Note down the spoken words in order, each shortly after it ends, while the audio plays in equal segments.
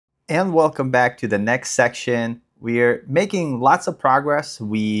And welcome back to the next section. We're making lots of progress.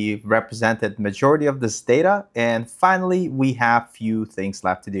 We represented majority of this data, and finally we have few things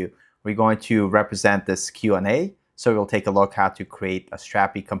left to do. We're going to represent this Q&A, so we'll take a look how to create a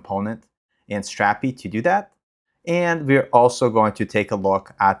Strapi component in Strapi to do that. And we're also going to take a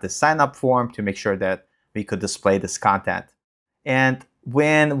look at the sign up form to make sure that we could display this content. And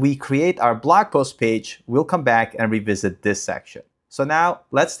when we create our blog post page, we'll come back and revisit this section. So now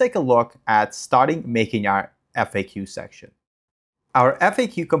let's take a look at starting making our FAQ section. Our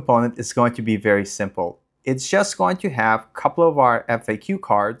FAQ component is going to be very simple. It's just going to have a couple of our FAQ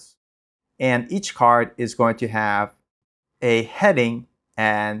cards, and each card is going to have a heading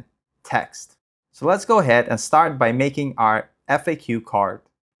and text. So let's go ahead and start by making our FAQ card.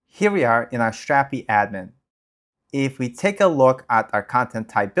 Here we are in our Strapi admin. If we take a look at our content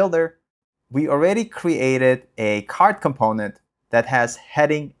type builder, we already created a card component that has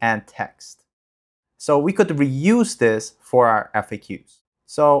heading and text. So we could reuse this for our FAQs.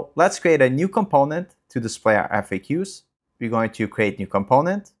 So let's create a new component to display our FAQs. We're going to create new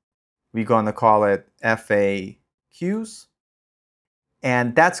component. We're going to call it FAQs.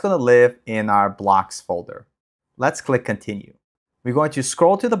 And that's going to live in our blocks folder. Let's click continue. We're going to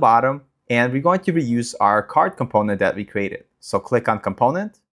scroll to the bottom and we're going to reuse our card component that we created. So click on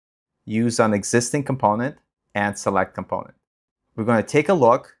component, use an existing component, and select component. We're going to take a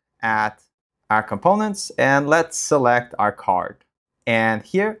look at our components and let's select our card. And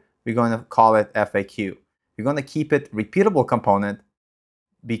here we're going to call it FAQ. We're going to keep it repeatable component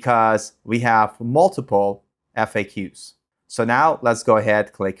because we have multiple FAQs. So now let's go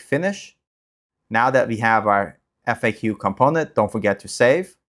ahead, click finish. Now that we have our FAQ component, don't forget to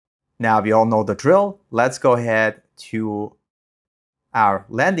save. Now we all know the drill. Let's go ahead to our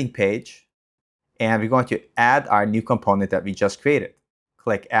landing page. And we're going to add our new component that we just created.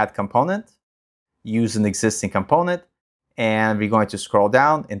 Click Add Component, use an existing component, and we're going to scroll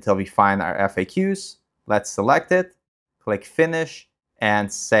down until we find our FAQs. Let's select it, click Finish,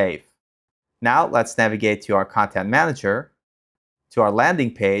 and Save. Now let's navigate to our Content Manager, to our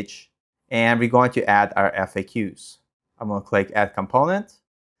landing page, and we're going to add our FAQs. I'm going to click Add Component.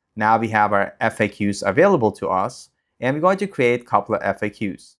 Now we have our FAQs available to us, and we're going to create a couple of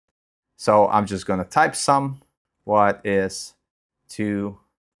FAQs. So I'm just going to type sum. What is 2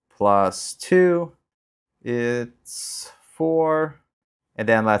 plus 2? It's 4. And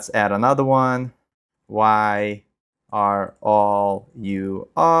then let's add another one. Why are all you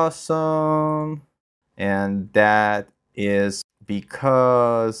awesome? And that is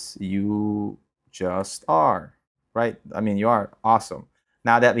because you just are, right? I mean, you are awesome.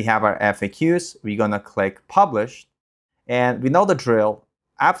 Now that we have our FAQs, we're going to click Publish. And we know the drill.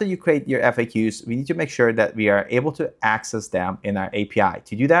 After you create your FAQs, we need to make sure that we are able to access them in our API.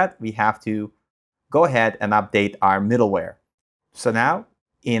 To do that, we have to go ahead and update our middleware. So now,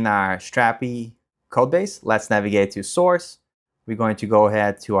 in our Strapi codebase, let's navigate to Source. We're going to go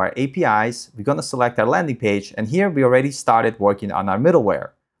ahead to our APIs. We're going to select our landing page. And here, we already started working on our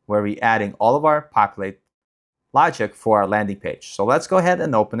middleware, where we're adding all of our populate logic for our landing page. So let's go ahead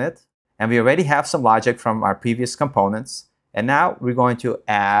and open it. And we already have some logic from our previous components. And now we're going to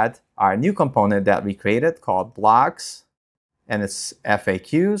add our new component that we created called blocks, and it's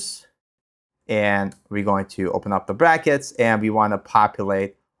FAQs. And we're going to open up the brackets, and we want to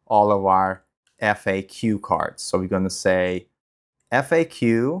populate all of our FAQ cards. So we're going to say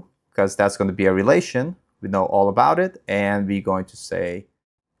FAQ, because that's going to be a relation. We know all about it, and we're going to say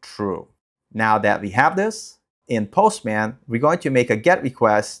true. Now that we have this, in Postman, we're going to make a GET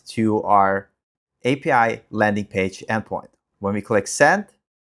request to our API landing page endpoint. When we click Send,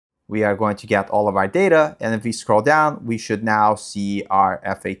 we are going to get all of our data. And if we scroll down, we should now see our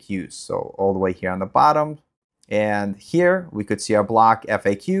FAQs. So all the way here on the bottom. And here, we could see our block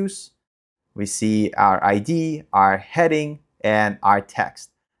FAQs. We see our ID, our heading, and our text.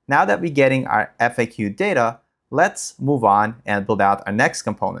 Now that we're getting our FAQ data, let's move on and build out our next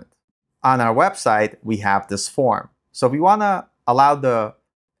component. On our website, we have this form. So we want to allow the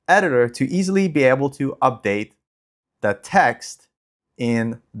editor to easily be able to update the text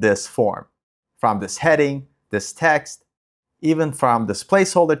in this form, from this heading, this text, even from this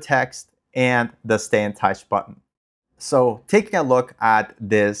placeholder text, and the Stay in Touch button. So taking a look at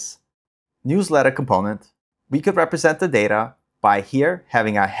this newsletter component, we could represent the data by here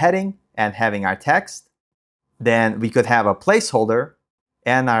having our heading and having our text. Then we could have a placeholder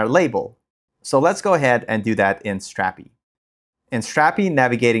and our label. So let's go ahead and do that in Strapi. In Strapi,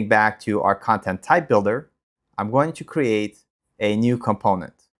 navigating back to our content type builder, I'm going to create a new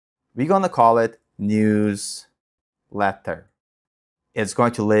component. We're going to call it Newsletter. It's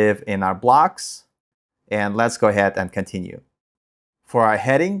going to live in our blocks. And let's go ahead and continue. For our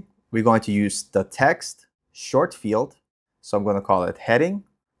heading, we're going to use the text short field. So I'm going to call it heading.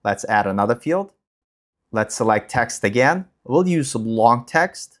 Let's add another field. Let's select text again. We'll use long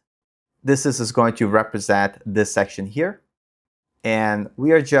text. This is going to represent this section here. And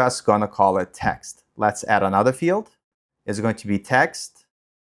we are just going to call it text. Let's add another field. It's going to be text.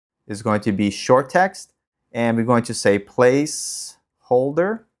 It's going to be short text. And we're going to say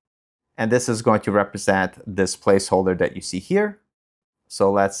placeholder. And this is going to represent this placeholder that you see here.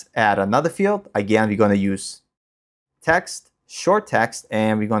 So let's add another field. Again, we're going to use text, short text,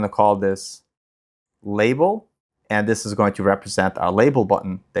 and we're going to call this label. And this is going to represent our label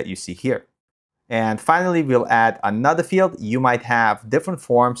button that you see here. And finally, we'll add another field. You might have different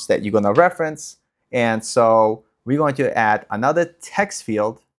forms that you're going to reference. And so we're going to add another text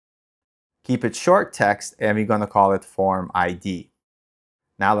field, keep it short text, and we're going to call it form ID.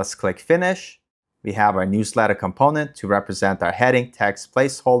 Now let's click Finish. We have our newsletter component to represent our heading, text,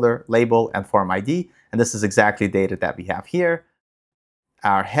 placeholder, label, and form ID. And this is exactly the data that we have here.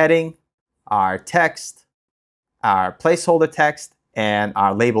 Our heading, our text, our placeholder text, and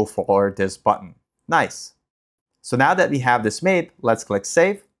our label for this button. Nice. So now that we have this made, let's click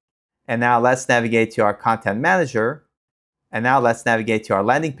Save. And now let's navigate to our Content Manager. And now let's navigate to our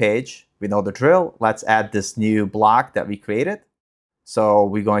landing page. We know the drill. Let's add this new block that we created. So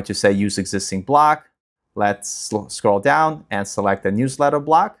we're going to say Use Existing Block. Let's scroll down and select the newsletter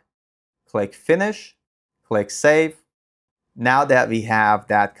block. Click Finish. Click Save. Now that we have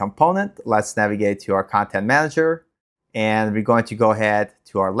that component, let's navigate to our Content Manager. And we're going to go ahead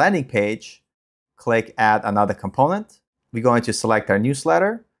to our landing page. Click Add Another Component. We're going to select our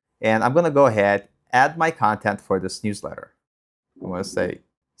newsletter. And I'm going to go ahead, add my content for this newsletter. I'm going to say,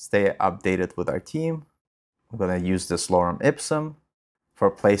 stay updated with our team. I'm going to use this lorem ipsum. For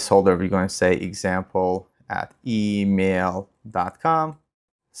placeholder, we're going to say example@email.com.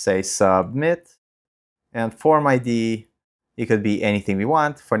 Say submit. And form ID, it could be anything we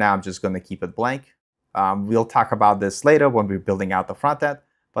want. For now, I'm just going to keep it blank. We'll talk about this later when we're building out the front end.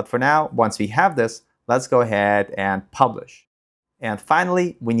 But for now, once we have this, let's go ahead and publish. And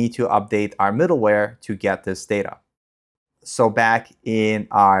finally, we need to update our middleware to get this data. So back in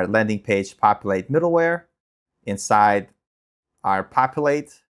our landing page populate middleware, inside our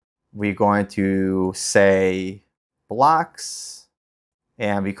populate, we're going to say blocks,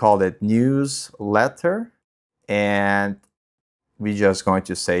 and we call it newsletter, and we're just going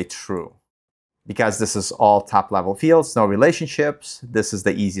to say true. Because this is all top-level fields, no relationships, this is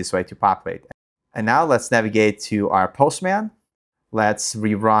the easiest way to populate. And now let's navigate to our Postman. Let's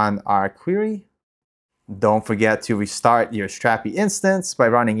rerun our query. Don't forget to restart your Strapi instance by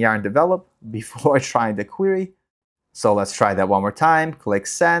running yarn develop before trying the query. So let's try that one more time. Click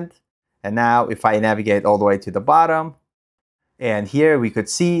Send. And now if I navigate all the way to the bottom, and here we could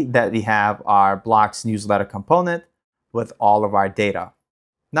see that we have our blocks newsletter component with all of our data.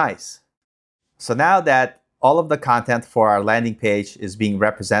 Nice. So now that all of the content for our landing page is being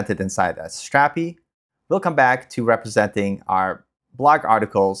represented inside that Strapi, we'll come back to representing our blog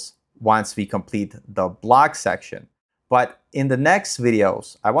articles once we complete the blog section. But in the next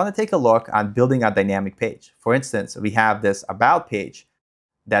videos, I want to take a look on building a dynamic page. For instance, we have this About page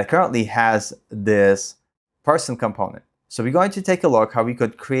that currently has this person component. So we're going to take a look how we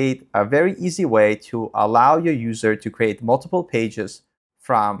could create a very easy way to allow your user to create multiple pages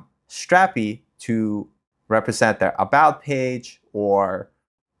from Strapi to represent their About page, or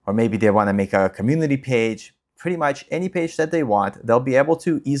maybe they want to make a community page. Pretty much any page that they want, they'll be able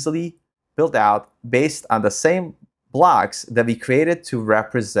to easily build out based on the same blocks that we created to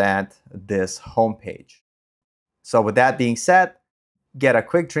represent this home page. So with that being said, get a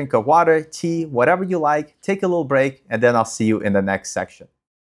quick drink of water, tea, whatever you like, take a little break, and then I'll see you in the next section.